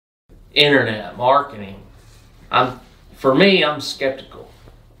internet marketing, for me, I'm skeptical.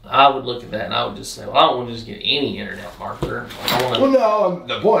 I would look at that and I would just say, well, I don't want to just get any internet marketer. Well, no,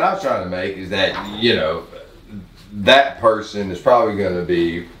 the point I was trying to make is that, that person is probably going to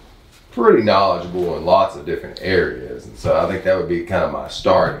be pretty knowledgeable in lots of different areas. And so I think that would be kind of my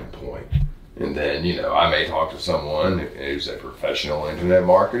starting point. And then, I may talk to someone who's a professional internet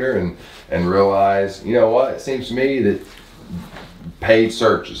marketer and realize, what, it seems to me that paid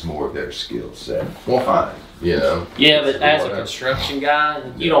search is more of their skill set. Well, fine, Yeah, but as a construction guy,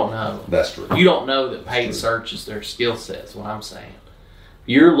 you don't know. That's true. You don't know that paid search is their skill set, is what I'm saying.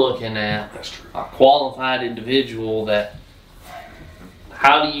 You're looking at a qualified individual that,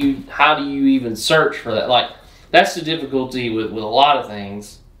 how do you even search for that? Like, that's the difficulty with a lot of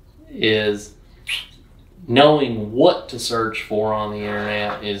things, is knowing what to search for on the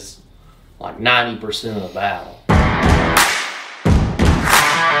internet is like 90% of the battle.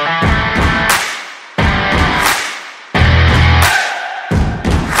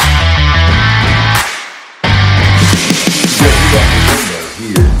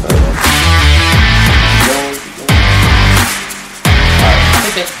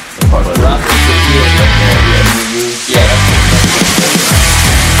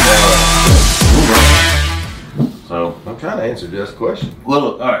 So I'm trying to answer Jeff's question. Well,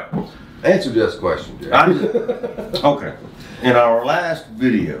 look, all right. Answer Jeff's question, Jeff. Okay. In our last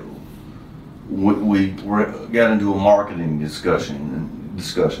video, we got into a marketing discussion.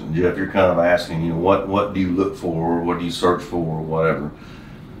 Jeff, you're kind of asking, what do you look for, what do you search for, or whatever.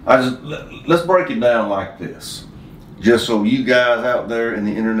 Let's break it down like this, just so you guys out there in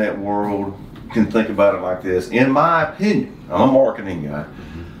the internet world can think about it like this. In my opinion, I'm a marketing guy.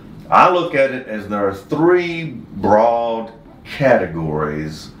 I look at it as there are three broad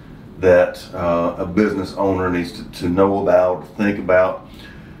categories that a business owner needs to know about, think about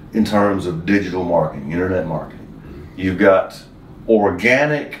in terms of digital marketing, internet marketing. You've got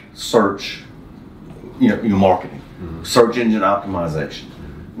organic search, marketing, search engine optimization.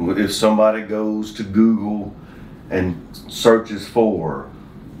 If somebody goes to Google and searches for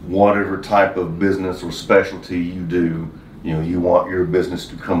whatever type of business or specialty you do, you want your business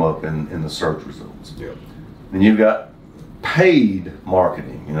to come up in the search results. Yep. Then you've got paid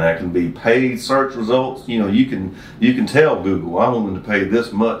marketing, and that can be paid search results. You can tell Google, I'm willing to pay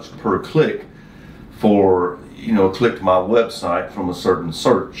this much per click for click to my website from a certain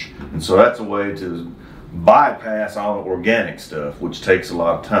search, and so that's a way to bypass all the organic stuff, which takes a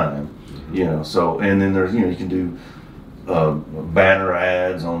lot of time. So, and then there's you can do banner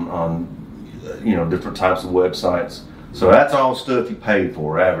ads on different types of websites. So that's all stuff you pay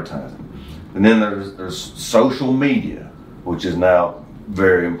for, advertising. And then there's social media, which is now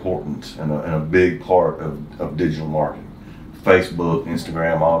very important and a big part of digital marketing. Facebook,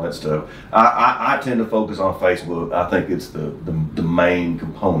 Instagram, all that stuff. I tend to focus on Facebook. I think it's the main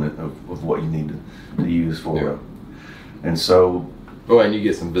component of what you need to use for it. And so... Oh, and you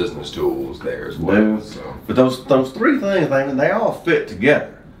get some business tools there as well. So. But those three things, they all fit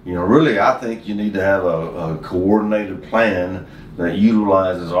together. Really, I think you need to have a coordinated plan that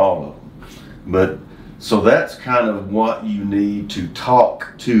utilizes all of them. But so that's kind of what you need to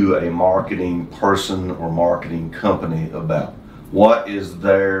talk to a marketing person or marketing company about. What is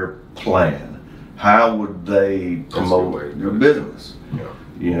their plan? How would they promote your business?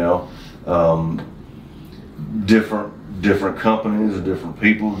 Yeah. Different companies or different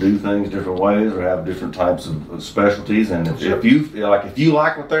people do things different ways or have different types of specialties, and if you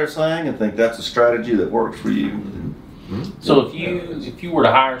like what they're saying and think that's a strategy that works for you. So if you were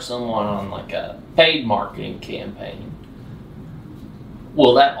to hire someone on like a paid marketing campaign,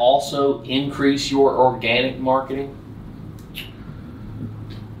 will that also increase your organic marketing?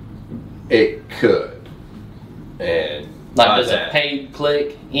 It could. And does a paid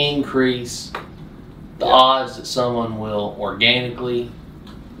click increase the odds that someone will organically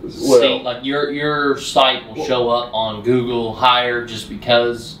see, like your site will show up on Google higher just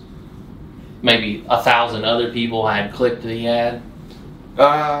because maybe 1,000 other people had clicked the ad?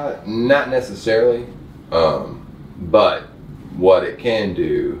 Not necessarily, but what it can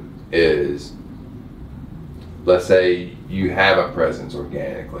do is, let's say you have a presence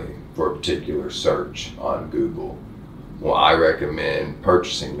organically for a particular search on Google. Well, I recommend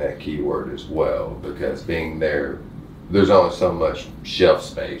purchasing that keyword as well, because being there, there's only so much shelf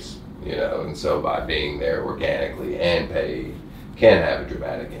space, and so by being there organically and paid can have a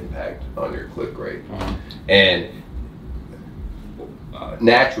dramatic impact on your click rate. And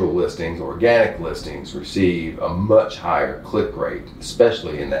natural listings, organic listings, receive a much higher click rate,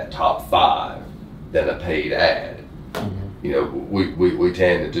 especially in that top 5, than a paid ad. we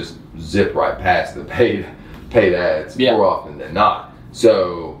tend to just zip right past the paid ads Yeah. more often than not.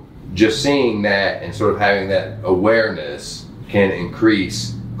 So just seeing that and sort of having that awareness can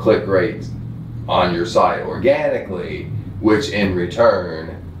increase click rates on your site organically, which in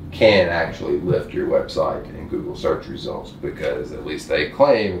return can actually lift your website in Google search results, because at least they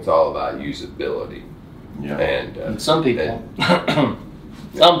claim it's all about usability. Yeah. And Some people,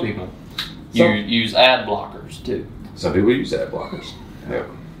 use ad blockers too. some people use ad blockers. Yeah.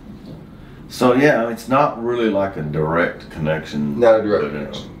 So yeah, it's not really like a direct connection. Not a direct but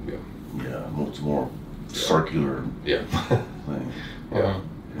it's- connection. Yeah. Yeah, it's more circular Yeah. thing. Yeah.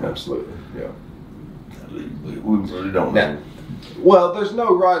 Absolutely. Yeah. We really don't Now, know. well, there's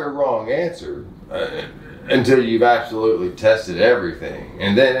no right or wrong answer until you've absolutely tested everything,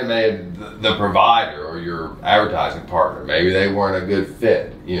 and then it may have the provider or your advertising partner, maybe they weren't a good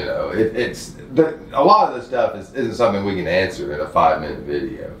fit. A lot of this stuff isn't something we can answer in a 5-minute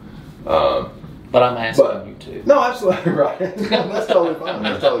video. But I'm asking you to. No, absolutely right. That's totally fine.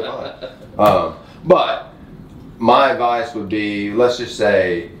 That's totally fine. But my advice would be, let's just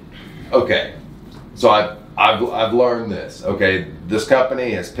say, okay, so I've learned this. Okay, this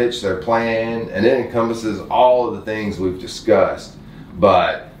company has pitched their plan, and it encompasses all of the things we've discussed.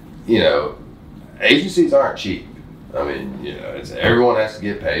 But agencies aren't cheap. I mean, everyone has to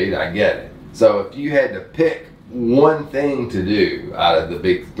get paid. I get it. So if you had to pick one thing to do out of the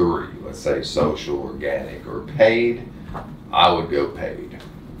big three, let's say social, organic, or paid, I would go paid.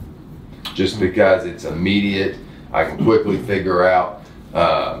 Just because it's immediate, I can quickly figure out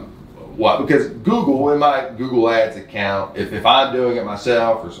because Google, in my Google Ads account, if I'm doing it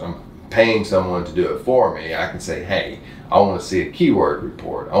myself or I'm paying someone to do it for me, I can say, hey, I want to see a keyword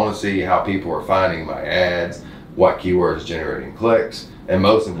report. I want to see how people are finding my ads, what keywords generating clicks, and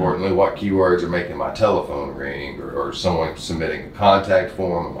most importantly, what keywords are making my telephone ring or someone submitting a contact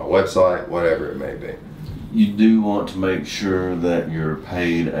form on my website, whatever it may be. You do want to make sure that your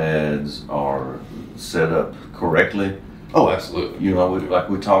paid ads are set up correctly. Oh, absolutely. Like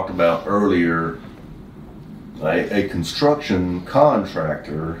we talked about earlier, a construction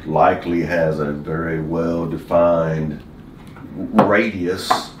contractor likely has a very well-defined radius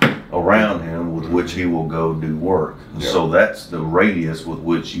around him with which he will go do work. Yeah. So that's the radius with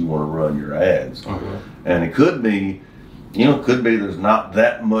which you want to run your ads. And it could be, there's not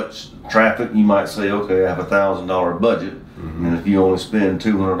that much traffic. You might say, okay, I have $1,000 budget. And if you only spend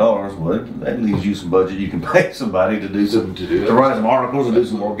 $200, well, that leaves you some budget. You can pay somebody to do to write some articles and do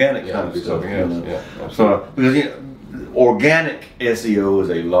some organic kind of stuff. So because organic SEO is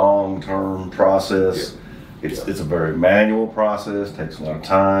a long-term process. It's a very manual process. Takes a lot of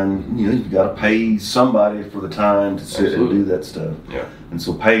time. You've got to pay somebody for the time to sit and do that stuff. Yeah. And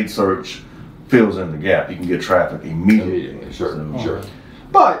so paid search fills in the gap. You can get traffic immediately. Sure.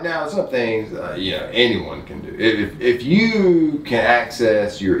 But now some things, anyone can do. If you can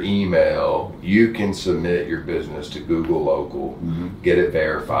access your email, you can submit your business to Google Local, get it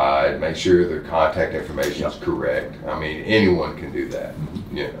verified, make sure their contact information is correct. I mean, anyone can do that.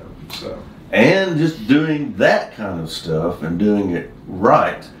 So. And just doing that kind of stuff and doing it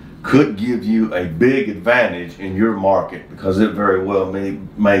right could give you a big advantage in your market, because it very well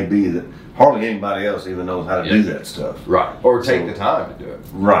may be that hardly anybody else even knows how to do that stuff. Right. Or take the time to do it.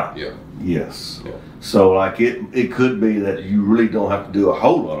 Right. Yeah. Yes. Yeah. So it could be that you really don't have to do a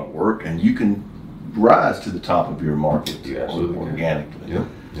whole lot of work and you can rise to the top of your market organically. Yeah.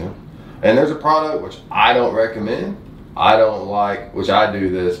 And there's a product which I don't recommend. I don't like, which I do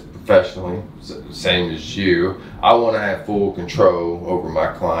this professionally, same as you. I want to have full control over my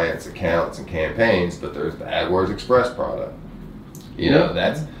clients' accounts and campaigns, but there's the AdWords Express product.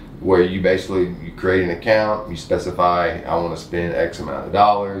 That's where you create an account, you specify, I want to spend X amount of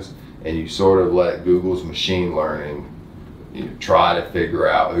dollars, and you sort of let Google's machine learning try to figure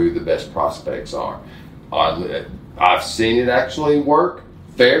out who the best prospects are. I've seen it actually work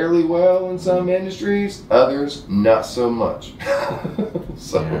fairly well in some industries, others not so much.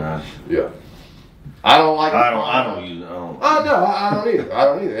 Yeah. I don't like. I don't use it. I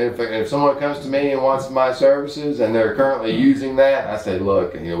don't either. If someone comes to me and wants my services and they're currently using that, I say,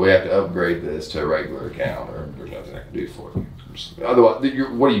 look, we have to upgrade this to a regular account, or there's nothing I can do for you. Otherwise,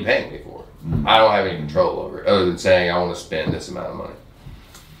 what are you paying me for? I don't have any control over it, other than saying I want to spend this amount of money.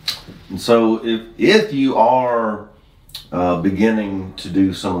 And so if you are beginning to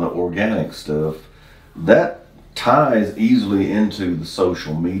do some of the organic stuff, that ties easily into the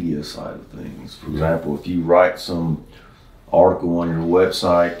social media side of things. For example, if you write some article on your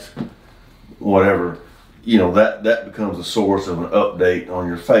website, whatever, you know, that becomes a source of an update on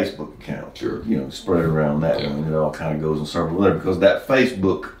your Facebook account. Sure. You know, spread around that one, and it all kind of goes in circles there, because that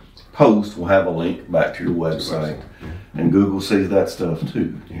Facebook post will have a link back to your website, and Google sees that stuff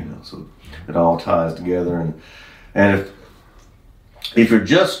too. You know, so it all ties together. And if you're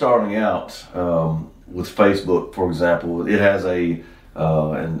just starting out with Facebook, for example, it has an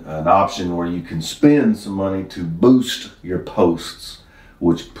option where you can spend some money to boost your posts,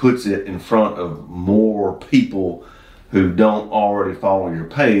 which puts it in front of more people who don't already follow your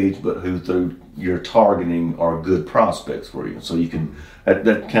page, but who through your targeting are good prospects for you. So you can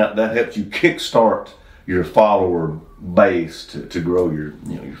that helps you kickstart your follower base to grow your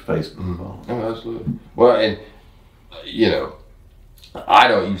Facebook following. Oh, absolutely. Well, and you know, I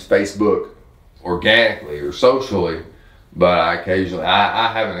don't use Facebook organically or socially, but I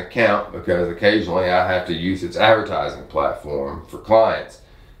have an account because occasionally I have to use its advertising platform for clients.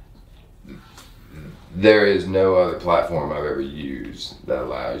 There is no other platform I've ever used that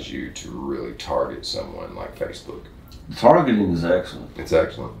allows you to really target someone like Facebook. Targeting is excellent. It's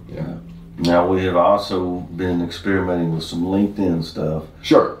excellent, yeah. Now, we have also been experimenting with some LinkedIn stuff.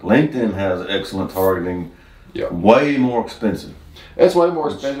 Sure. LinkedIn has excellent targeting, way more expensive. It's way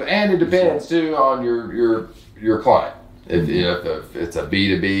more expensive, and it depends too on your client. If it's a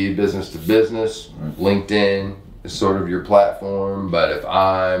B2B, business to business, LinkedIn is sort of your platform. But if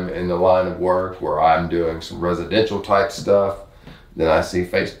I'm in the line of work where I'm doing some residential type stuff, then I see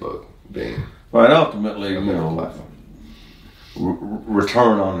Facebook being right. Ultimately, a platform.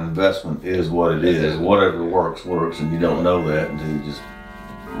 Return on investment is what it is. Whatever works, and you don't know that until you just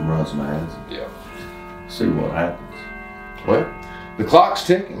run some ads. Yeah. See what happens. Well, the clock's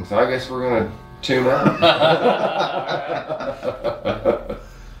ticking, so I guess we're gonna tune out.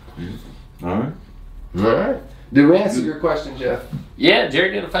 All right. All right. Did we answer your question, Jeff? Yeah,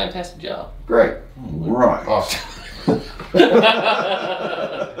 Jerry did a fantastic job. Great. Right. Awesome.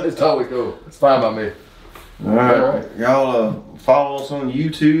 It's totally cool. It's fine by me. All right. Y'all follow us on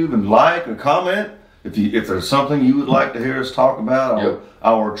YouTube and like or comment if there's something you would like to hear us talk about.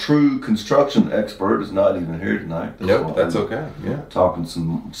 Our true construction expert is not even here tonight. That's okay. Yeah. Talking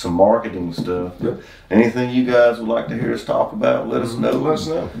some marketing stuff. Yep. Anything you guys would like to hear us talk about, let us know. Let us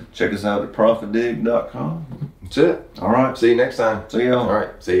know. Check us out at profitdig.com. That's it. All right. See you next time. See y'all. All right.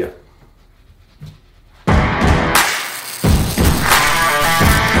 See ya.